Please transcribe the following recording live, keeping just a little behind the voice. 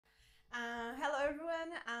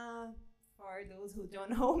everyone. For those who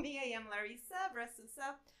don't know me, I am Larissa Braz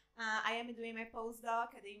Sousa. I am doing my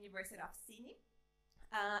postdoc at the University of Sydney,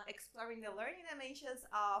 exploring the learning dimensions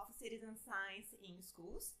of citizen science in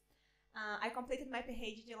schools. I completed my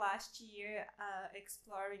PhD last year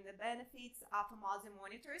exploring the benefits of Mosquito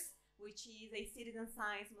monitors, which is a citizen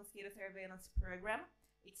science mosquito surveillance program.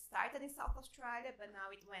 It started in South Australia, but now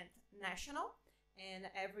it went national. And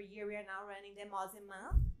every year we are now running the Mosquito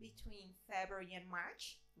month between February and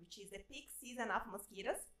March, which is the peak season of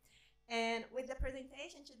mosquitoes. And with the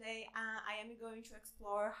presentation today, I am going to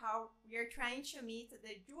explore how we are trying to meet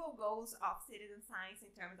the dual goals of citizen science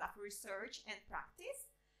in terms of research and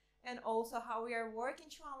practice, and also how we are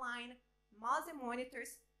working to align Mosquito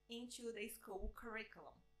monitors into the school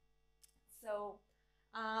curriculum. So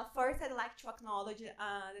first, I'd like to acknowledge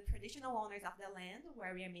the traditional owners of the land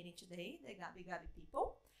where we are meeting today, the Gabi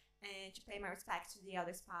people, and to pay my respects to the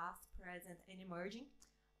elders past, present, and emerging.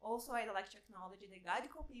 Also, I'd like to acknowledge the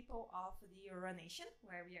Gadical people of the Eora Nation,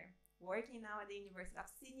 where we are working now at the University of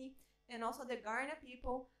Sydney, and also the Garna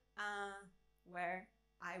people, where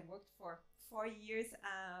I worked for 4 years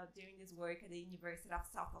doing this work at the University of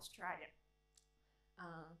South Australia.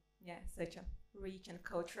 Yeah, such a rich and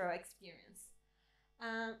cultural experience.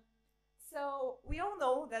 So we all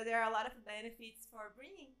know that there are a lot of benefits for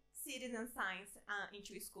bringing citizen science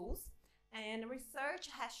into schools, and research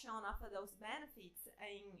has shown off of those benefits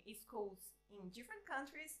in schools in different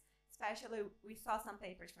countries. Especially, we saw some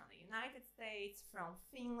papers from the United States, from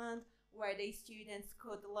Finland, where the students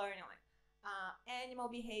could learn animal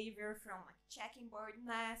behavior from checking bird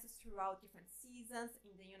nests throughout different seasons.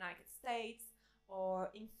 In the United States or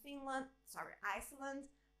in Iceland.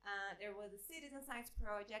 There was a citizen science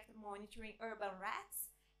project monitoring urban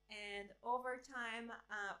rats, and over time,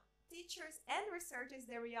 teachers and researchers,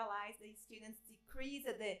 they realized that students decreased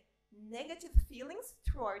the negative feelings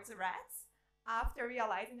towards rats after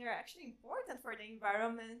realizing they're actually important for the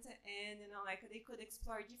environment, and they could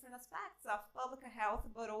explore different aspects of public health,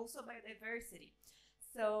 but also biodiversity.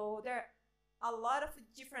 So there are a lot of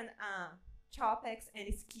different topics and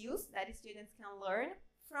skills that students can learn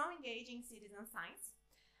from engaging citizen science.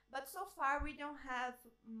 But so far, we don't have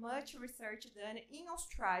much research done in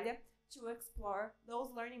Australia to explore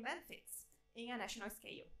those learning benefits in a national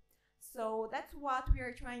scale. So that's what we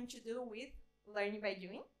are trying to do with Learning by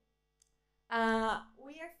Doing.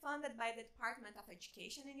 We are funded by the Department of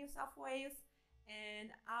Education in New South Wales,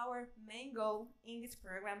 and our main goal in this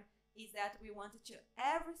program is that we wanted to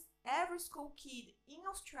every school kid in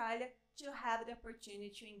Australia to have the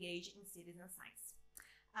opportunity to engage in citizen science.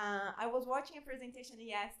 I was watching a presentation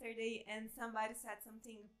yesterday, and somebody said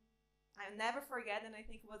something I'll never forget, and I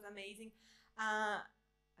think it was amazing.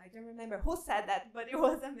 I don't remember who said that, but it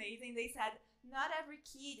was amazing. They said, not every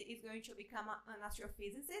kid is going to become an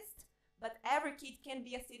astrophysicist, but every kid can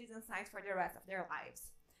be a citizen science for the rest of their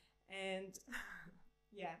lives. And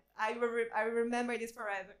yeah, I remember this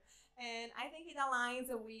forever. And I think it aligns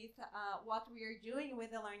with what we are doing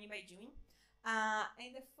with the Learning by Doing.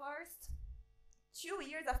 In the first 2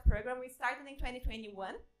 years of program, we started in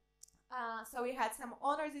 2021. So we had some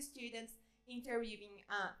honors students interviewing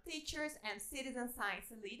teachers and citizen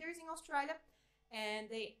science leaders in Australia, and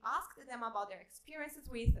they asked them about their experiences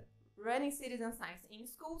with running citizen science in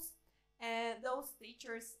schools. And those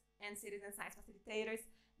teachers and citizen science facilitators,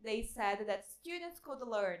 they said that students could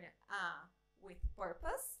learn with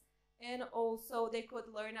purpose, and also they could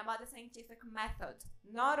learn about the scientific method,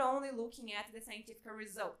 not only looking at the scientific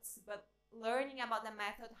results, but learning about the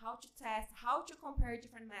method, how to test, how to compare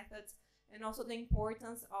different methods, and also the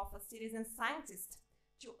importance of a citizen scientist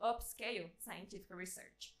to upscale scientific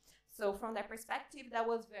research. So from that perspective, that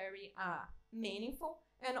was very meaningful,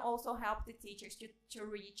 and also helped the teachers to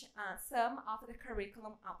reach some of the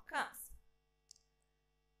curriculum outcomes.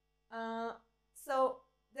 So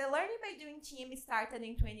the Learning by Doing team started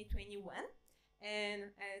in 2021. And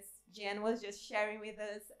as Jen was just sharing with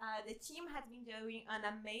us, the team has been doing an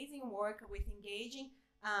amazing work with engaging,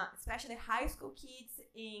 especially high school kids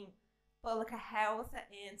in public health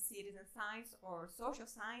and citizen science, or social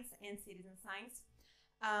science and citizen science,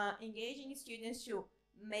 engaging students to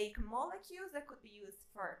make molecules that could be used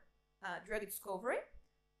for drug discovery,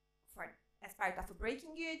 as part of a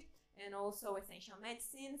breaking good, and also essential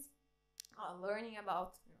medicines, learning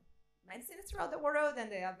about medicines throughout the world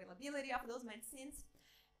and the availability of those medicines.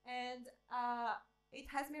 And it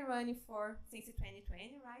has been running since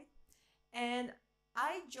 2020, right? And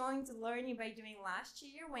I joined Learning by Doing last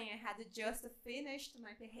year when I had just finished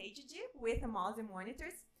my PhD with Mosquito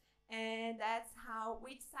monitors. And that's how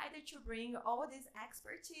we decided to bring all this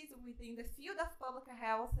expertise within the field of public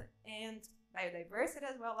health and biodiversity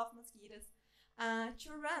as well of mosquitoes, to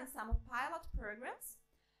run some pilot programs.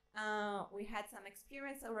 We had some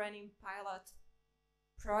experience running pilot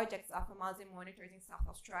projects of mosquito monitors in South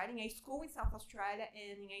Australia, in a school in South Australia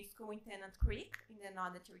and in a school in Tennant Creek in the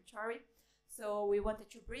Northern Territory. So we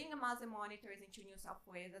wanted to bring mosquito monitors into New South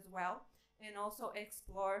Wales as well, and also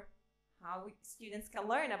explore how students can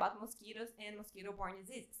learn about mosquitoes and mosquito-borne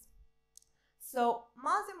diseases. So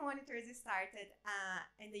mosquito monitors started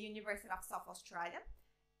in the University of South Australia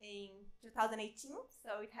in 2018,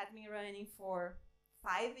 so it has been running for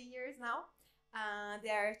 5 years now.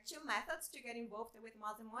 There are two methods to get involved with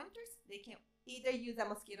mosquito monitors. They can either use a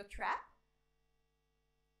mosquito trap,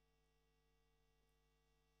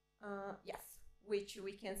 yes, which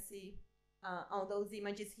we can see on those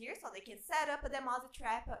images here. So they can set up the mosquito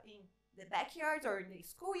trap in the backyards or in the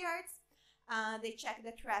schoolyards. They check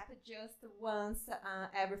the trap just once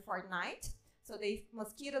every fortnight. So the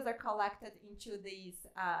mosquitoes are collected into this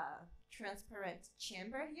transparent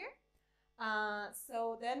chamber here.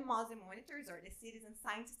 So then mosquito monitors or the citizen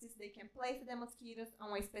scientists, they can place the mosquitoes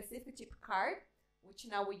on a specific chip card, which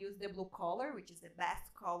now we use the blue color, which is the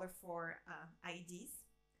best color for IDs.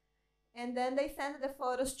 And then they send the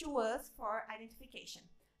photos to us for identification.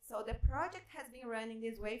 So the project has been running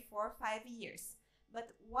this way for 5 years. But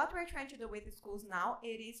what we're trying to do with the schools now,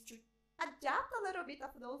 it is to adapt a little bit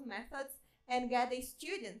of those methods and get the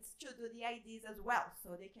students to do the IDs as well,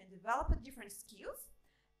 so they can develop different skills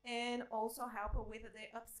and also help with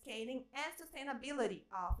the upscaling and sustainability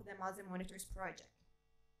of the mosquito monitors project.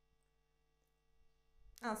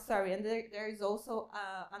 Sorry, and there is also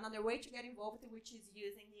another way to get involved, which is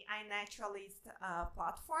using the iNaturalist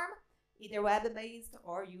platform, either web-based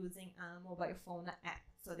or using a mobile phone app.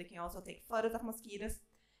 So they can also take photos of mosquitoes.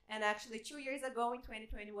 And actually 2 years ago, in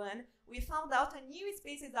 2021, we found out a new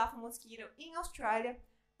species of mosquito in Australia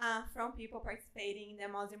from people participating in the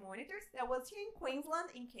mosquito monitors. That was here in Queensland,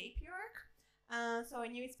 in Cape York. So a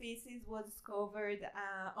new species was discovered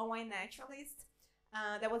on iNaturalist.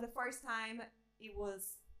 That was the first time it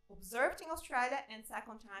was observed in Australia, and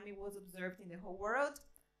second time it was observed in the whole world.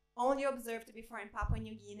 Only observed before in Papua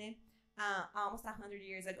New Guinea almost 100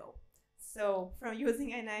 years ago. So from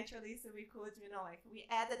using iNaturalist, we could, we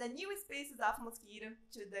added a new species of mosquito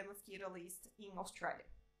to the mosquito list in Australia.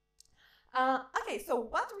 Okay, so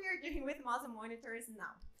what we are doing with mosquito monitors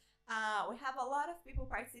now? We have a lot of people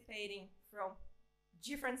participating from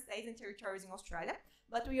different states and territories in Australia,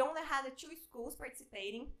 but we only had 2 schools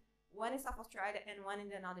participating, one in South Australia and one in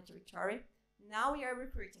the Northern Territory. Now we are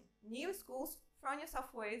recruiting new schools from New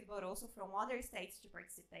South Wales, but also from other states to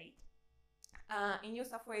participate. In New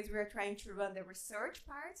South Wales, we are trying to run the research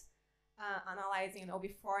part, analyzing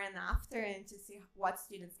before and after, and to see what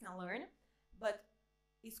students can learn. But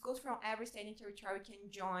schools from every state and territory can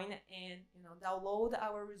join and download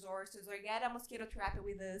our resources or get a mosquito trap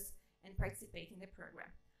with us and participate in the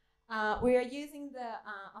program. We are using the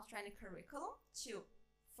Australian curriculum to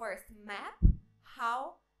first map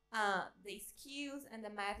how the skills and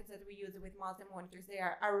the methods that we use with mosquito monitors, they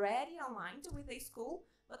are already aligned with the school,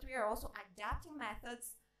 but we are also adapting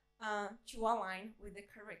methods to align with the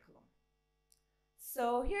curriculum.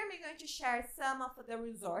 So here I'm going to share some of the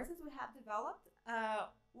resources we have developed.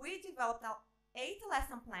 We developed 8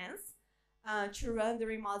 lesson plans to run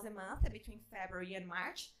during mosquito month between February and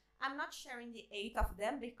March. I'm not sharing the 8 of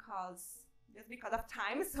them because of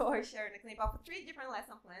time, so I'm sharing an example of 3 different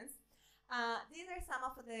lesson plans. These are some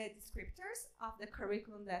of the descriptors of the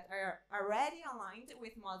curriculum that are already aligned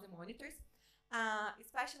with mosquito monitors.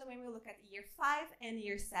 Especially when we look at year 5 and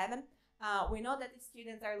year 7, we know that the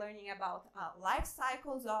students are learning about life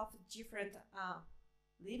cycles of different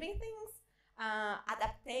living things,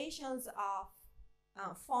 adaptations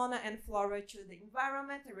of fauna and flora to the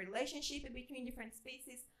environment, the relationship between different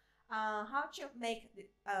species, how to make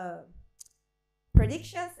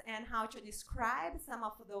predictions and how to describe some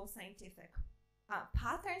of those scientific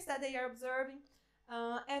patterns that they are observing.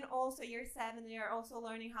 And also year 7, they are also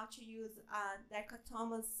learning how to use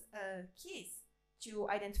dichotomous keys to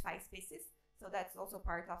identify species. So that's also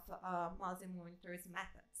part of mosquito monitors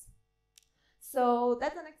methods. So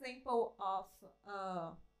that's an example of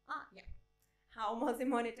how mosquito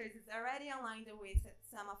monitors is already aligned with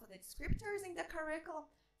some of the descriptors in the curriculum,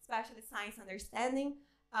 especially science understanding.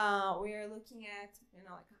 We are looking at,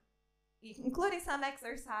 including some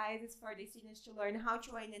exercises for the students to learn how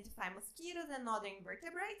to identify mosquitoes and other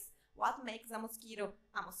invertebrates, what makes a mosquito,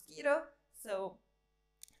 so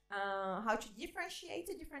how to differentiate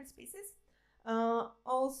the different species.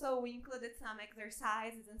 Also, we included some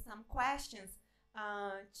exercises and some questions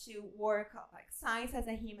to work like science as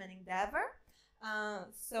a human endeavor.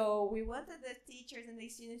 So we wanted the teachers and the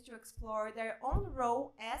students to explore their own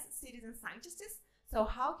role as citizen scientists. So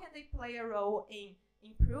how can they play a role in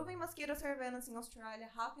improving mosquito surveillance in Australia?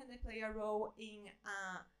 How can they play a role in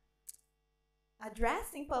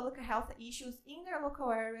addressing public health issues in their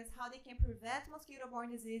local areas? How they can prevent mosquito-borne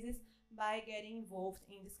diseases by getting involved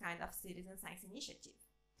in this kind of citizen science initiative.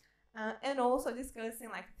 And also discussing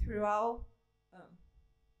like throughout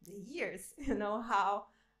the years, how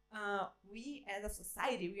we as a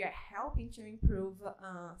society, we are helping to improve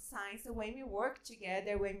science when we work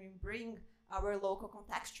together, when we bring our local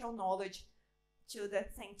contextual knowledge to the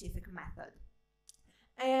scientific method.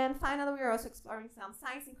 And finally, we are also exploring some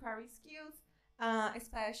science inquiry skills,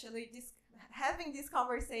 especially having this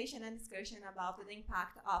conversation and discussion about the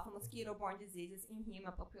impact of mosquito-borne diseases in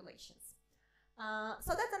human populations.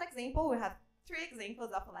 So that's an example. We have 3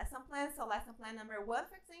 examples of a lesson plan. So lesson plan number 1,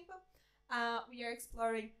 for example, we are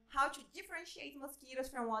exploring how to differentiate mosquitoes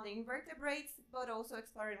from other invertebrates, but also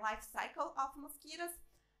exploring life cycle of mosquitoes.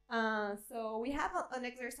 So we have an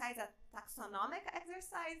exercise, a taxonomic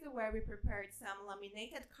exercise, where we prepared some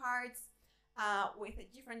laminated cards with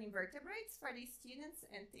different invertebrates for the students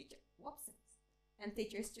and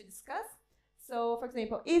teachers to discuss. So, for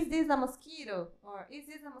example, is this a mosquito, or is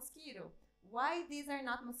this a mosquito? Why these are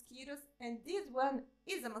not mosquitoes and this one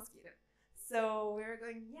is a mosquito? So we're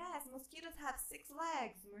going, yes, mosquitoes have 6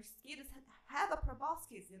 legs. Mosquitoes have a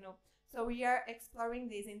proboscis, So we are exploring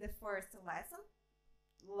this in the first lesson,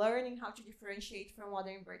 learning how to differentiate from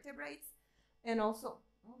other invertebrates, and also,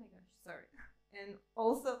 and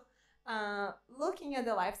also looking at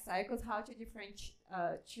the life cycles, how to differentiate,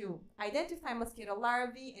 to identify mosquito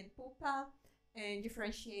larvae and pupa, and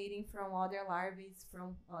differentiating from other larvae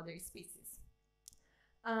from other species.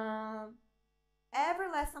 Every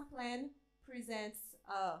lesson plan presents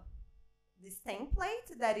this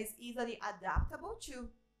template that is easily adaptable to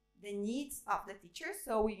the needs of the teacher.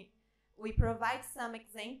 So we provide some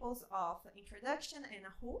examples of introduction and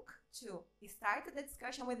a hook to start the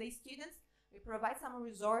discussion with the students. We provide some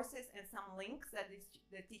resources and some links that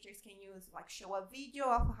the teachers can use, like show a video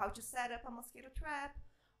of how to set up a mosquito trap,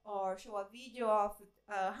 or show a video of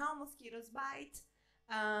how mosquitoes bite.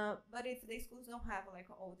 But if the schools don't have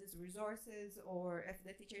all these resources, or if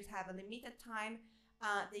the teachers have a limited time,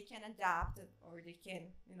 they can adapt, or they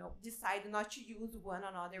can decide not to use one or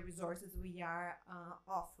another resources we are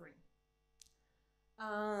offering.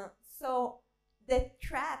 So the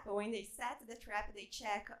trap, when they set the trap, they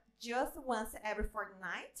check just once every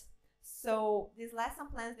fortnight. So these lesson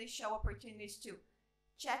plans, they show opportunities to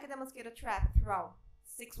check the mosquito trap throughout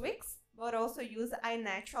 6 weeks, but also use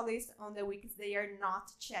iNaturalist on the weeks they are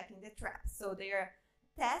not checking the trap. So they are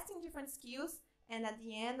testing different skills, and at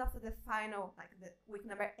the end of the final, the week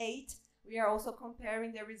number 8, we are also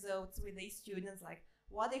comparing the results with the students,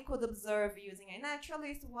 what they could observe using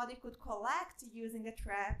iNaturalist, what they could collect using the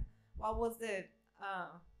trap, what was the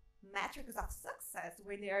metrics of success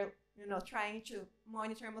when they are trying to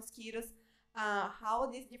monitor mosquitoes, how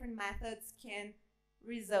these different methods can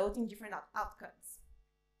result in different outcomes.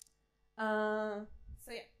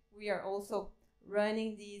 So yeah, we are also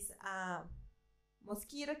running these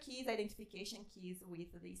mosquito keys, identification keys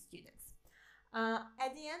with the students.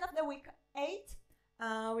 At the end of the week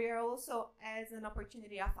 8, we are also as an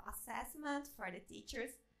opportunity of assessment for the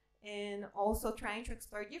teachers, and also trying to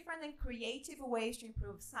explore different and creative ways to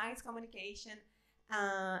improve science communication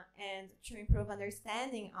and to improve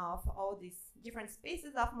understanding of all these different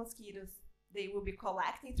species of mosquitoes they will be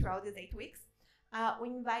collecting throughout these 8 weeks. We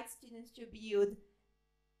invite students to build,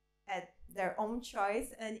 at their own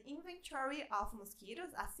choice, an inventory of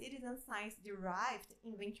mosquitoes, a citizen science-derived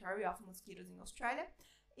inventory of mosquitoes in Australia.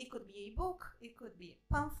 It could be a book, it could be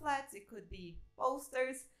pamphlets, it could be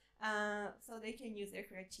posters, so they can use their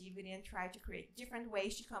creativity and try to create different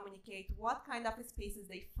ways to communicate what kind of species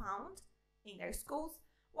they found in their schools,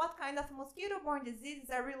 what kind of mosquito-borne diseases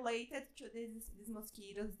are related to these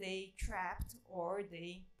mosquitoes they trapped or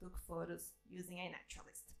they took photos using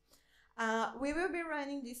iNaturalist. We will be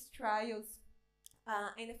running these trials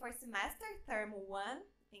in the first semester, term 1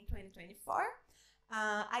 in 2024.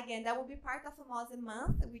 Again, that will be part of Mosquito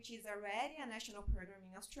Month, which is already a national program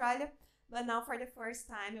in Australia. But now, for the first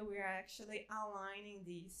time, we are actually aligning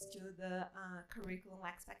these to the curriculum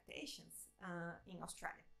expectations in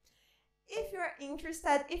Australia. If you're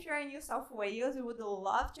interested, if you're in New South Wales, we would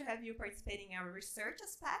love to have you participating in our research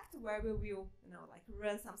aspect, where we will,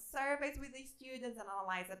 run some surveys with the students and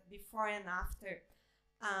analyze the before and after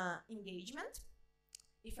engagement.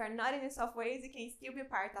 If you're not in New South Wales, you can still be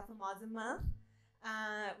part of Mosquito Month.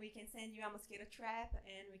 We can send you a mosquito trap,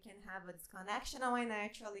 and we can have a disconnection on a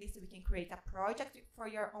naturalist. We can create a project for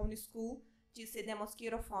your own school to see the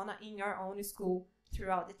mosquito fauna in your own school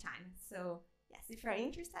throughout the time. So yes, if you're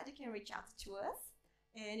interested, you can reach out to us,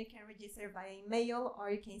 and you can register via email,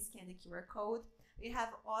 or you can scan the QR code. We have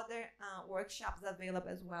other workshops available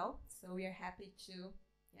as well, so we are happy to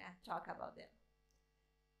talk about them.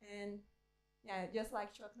 And just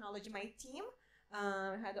like to acknowledge my team. We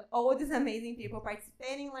had all these amazing people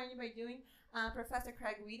participating in Learning by Doing. Professor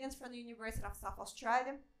Craig Williams from the University of South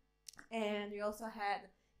Australia. And we also had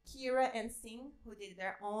Kira and Singh, who did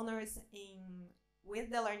their honors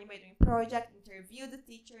with the Learning by Doing project, interviewed the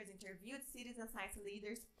teachers, interviewed citizen science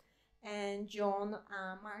leaders, and John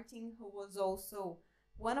Martin, who was also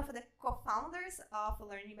one of the co-founders of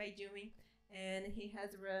Learning by Doing, and he has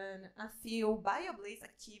run a few BioBlaze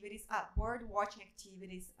activities, bird watching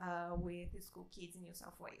activities with school kids in New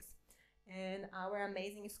South Wales, and our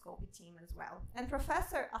amazing Scope team as well. And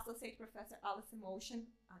Associate Professor Alice Motion,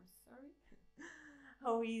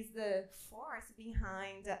 who is the force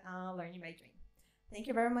behind Learning by Doing. Thank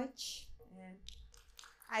you very much, and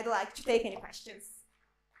I'd like to take any questions.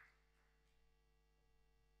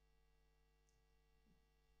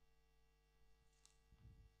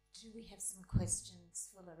 Do we have some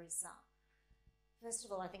questions for Larissa? First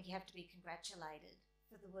of all, I think you have to be congratulated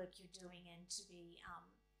for the work you're doing and to be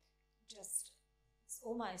just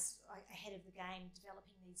almost ahead of the game,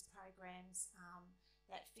 developing these programs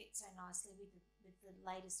that fit so nicely with the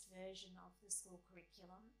latest version of the school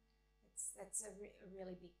curriculum. That's a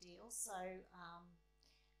really big deal. So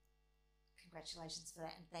congratulations for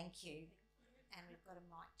that, and thank you. And we've got a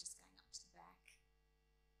mic just going up to the back.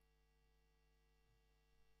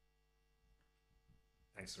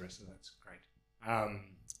 Thanks, Larissa. That's great.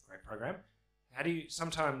 Great program. How do you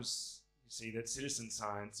sometimes see that citizen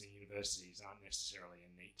science in universities aren't necessarily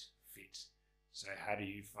a neat fit? So how do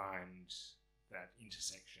you find that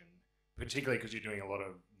intersection, particularly because you're doing a lot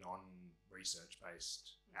of non-research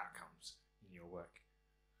based outcomes in your work?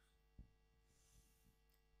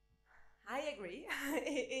 I agree.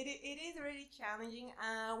 It is really challenging.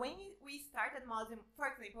 When we started MOSI, for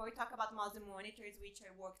example, we talk about MOSI monitors, which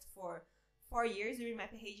I worked for 4 years during my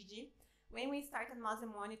PhD. When we started MOSI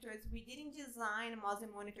monitors, we didn't design MOSI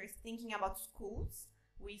monitors thinking about schools.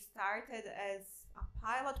 We started as a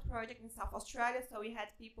pilot project in South Australia, so we had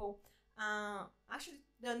people actually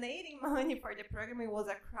donating money for the program. It was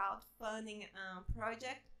a crowdfunding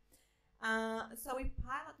project. So we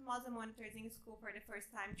pilot MOSI monitors in school for the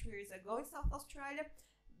first time 2 years ago in South Australia,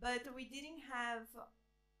 but we didn't have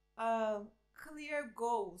clear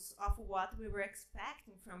goals of what we were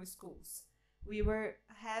expecting from schools. We were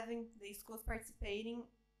having the schools participating,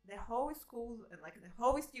 the whole school, like the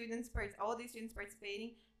whole students, all the students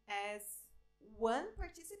participating as one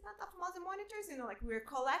participant of MOSI monitors. You know, like we were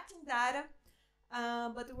collecting data,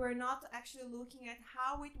 but we're not actually looking at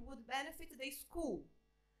how it would benefit the school.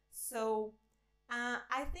 So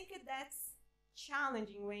I think that's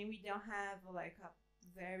challenging when we don't have like a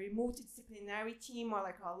very multidisciplinary team or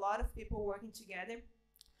like a lot of people working together.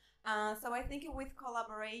 So I think with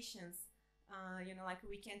collaborations, you know, like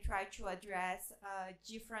we can try to address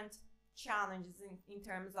different challenges in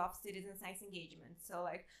terms of citizen science engagement. So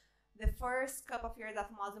like the first couple of years of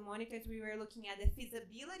MOSI monitors, we were looking at the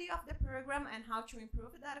feasibility of the program and how to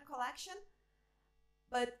improve data collection.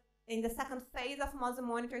 But in the second phase of MOSI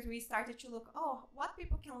monitors, we started to look, what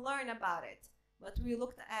people can learn about it. But we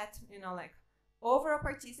looked at, you know, like overall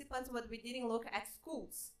participants, but we didn't look at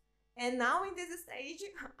schools. And now in this stage,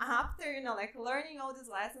 after, you know, like learning all these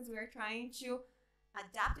lessons, we are trying to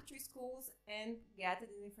adapt it to schools and get this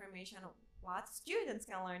information on what students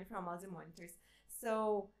can learn from MOSI monitors.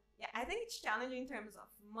 So yeah, I think it's challenging in terms of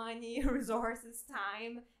money, resources,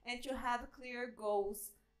 time, and to have clear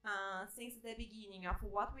goals since the beginning of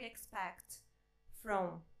what we expect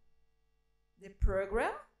from the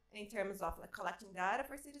program in terms of like collecting data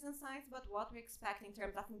for citizen science, but what we expect in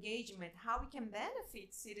terms of engagement, how we can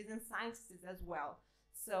benefit citizen scientists as well.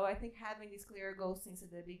 So I think having these clear goals since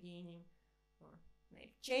the beginning, or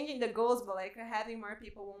maybe changing the goals, but like having more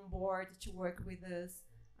people on board to work with us,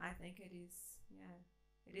 I think it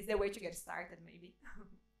is the way to get started maybe.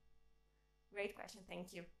 Great question,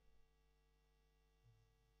 thank you.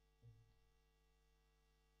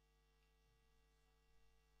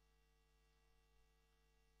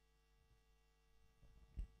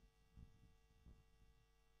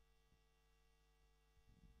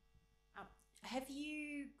 Have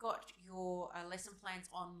you got your lesson plans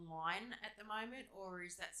online at the moment, or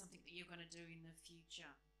is that something that you're going to do in the future?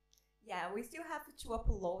 Yeah, we still have to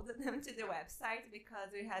upload them to the website because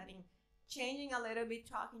we're having changing a little bit,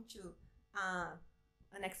 talking to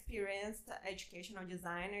an experienced educational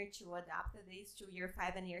designer to adapt this to year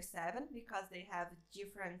 5 and year 7 because they have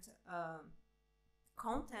different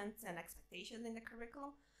contents and expectations in the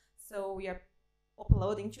curriculum. So we are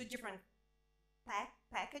uploading 2 different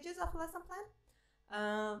packages of lesson plan.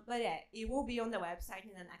 But yeah, it will be on the website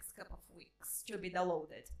in the next couple of weeks to be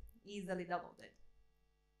downloaded, easily downloaded.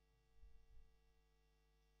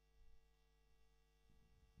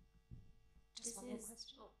 Just one more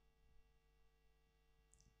question. Oh.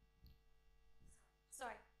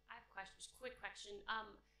 Sorry, I have a question. Just a quick question.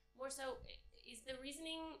 More so,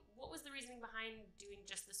 what was the reasoning behind doing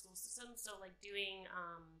just the school system? So like doing,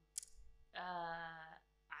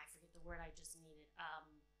 I forget the word I just needed.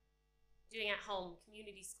 Doing at home,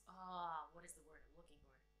 communities. What is the word I'm looking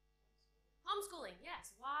for? Homeschooling.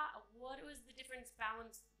 Yes. Why? What was the difference?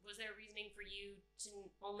 Balance? Was there a reasoning for you to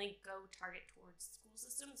only go target towards school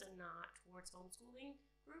systems and not towards homeschooling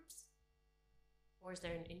groups? Or is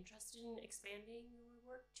there an interest in expanding your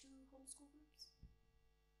work to homeschool groups?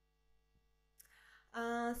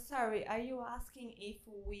 Sorry, are you asking if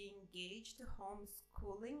we engaged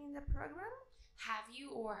homeschooling in the program? Have you,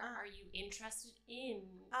 or are you interested in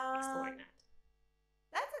exploring that?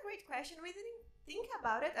 That's a great question. We didn't think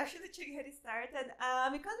about it actually to get it started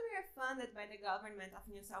because we are funded by the government of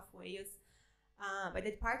New South Wales, by the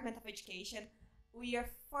Department of Education. We are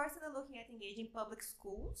forcibly looking at engaging public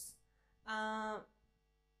schools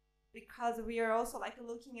because we are also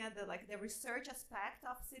looking at the research aspect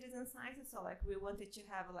of citizen sciences. So we wanted to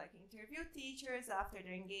have interview teachers after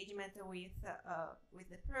their engagement with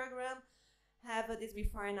the program. Have this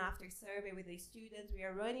before and after survey with the students. We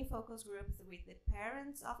are running focus groups with the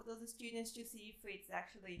parents of those students to see if it's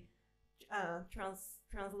actually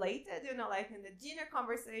translated, in the dinner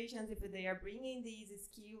conversations, if they are bringing these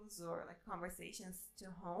skills or conversations to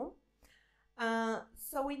home.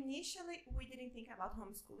 So initially, we didn't think about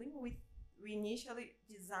homeschooling. We initially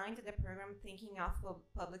designed the program thinking of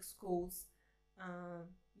public schools,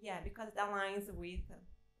 because it aligns with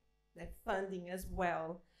the funding as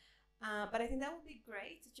well. But I think that would be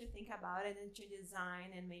great to think about it and to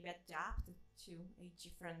design and maybe adapt to a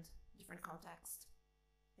different context.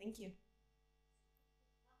 Thank you.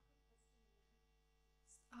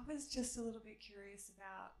 I was just a little bit curious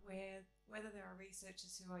about whether there are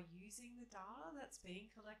researchers who are using the data that's being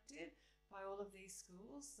collected by all of these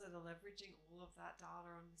schools that are leveraging all of that data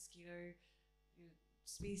on mosquito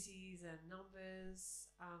species and numbers,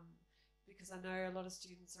 because I know a lot of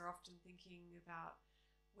students are often thinking about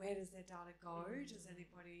where does their data go?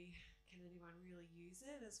 Can anyone really use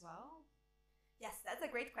it as well? Yes, that's a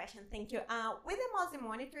great question. Thank you. With the Mosquito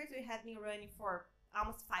monitors, we have been running for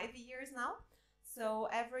almost 5 years now. So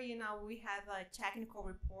every, we have a technical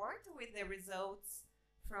report with the results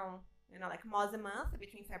from, Mosquito month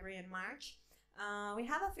between February and March. We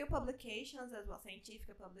have a few publications as well,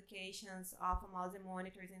 scientific publications of Mosquito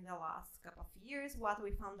monitors in the last couple of years, what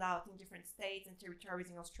we found out in different states and territories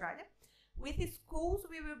in Australia. With the schools,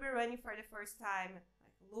 we will be running for the first time,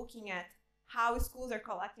 looking at how schools are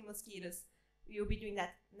collecting mosquitoes. We will be doing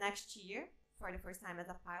that next year for the first time as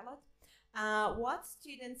a pilot. What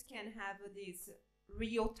students can have this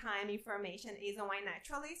real-time information is on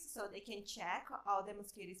iNaturalist, so they can check all the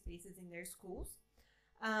mosquito species in their schools.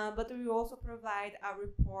 But we will also provide a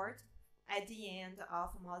report at the end of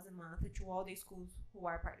Mosquito month to all the schools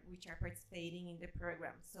which are participating in the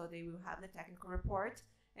program. So they will have the technical report.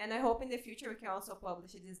 And I hope in the future we can also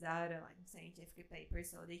publish this data in scientific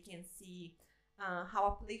papers so they can see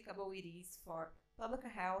how applicable it is for public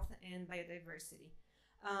health and biodiversity.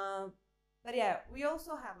 But yeah, we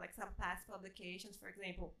also have some past publications, for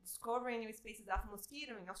example, discovering new species of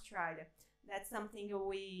mosquito in Australia. That's something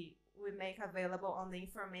we make available on the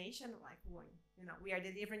information, when we are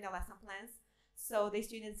delivering the lesson plans. So the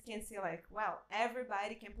students can see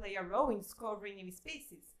everybody can play a role in discovering new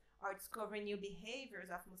species or discovering new behaviors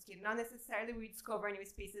of mosquito. Not necessarily we discover new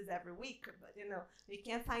species every week, but we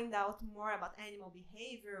can find out more about animal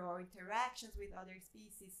behavior or interactions with other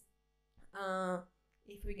species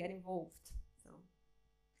if we get involved. So,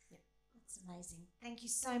 yeah. That's amazing. Thank you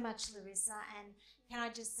so much, Larissa. And can I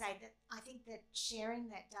just say that I think that sharing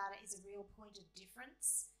that data is a real point of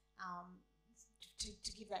difference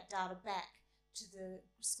to give that data back to the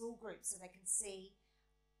school groups so they can see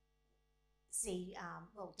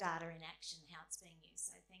data in action, how it's being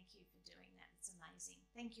used. So thank you for doing that. It's amazing.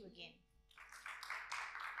 Thank you again.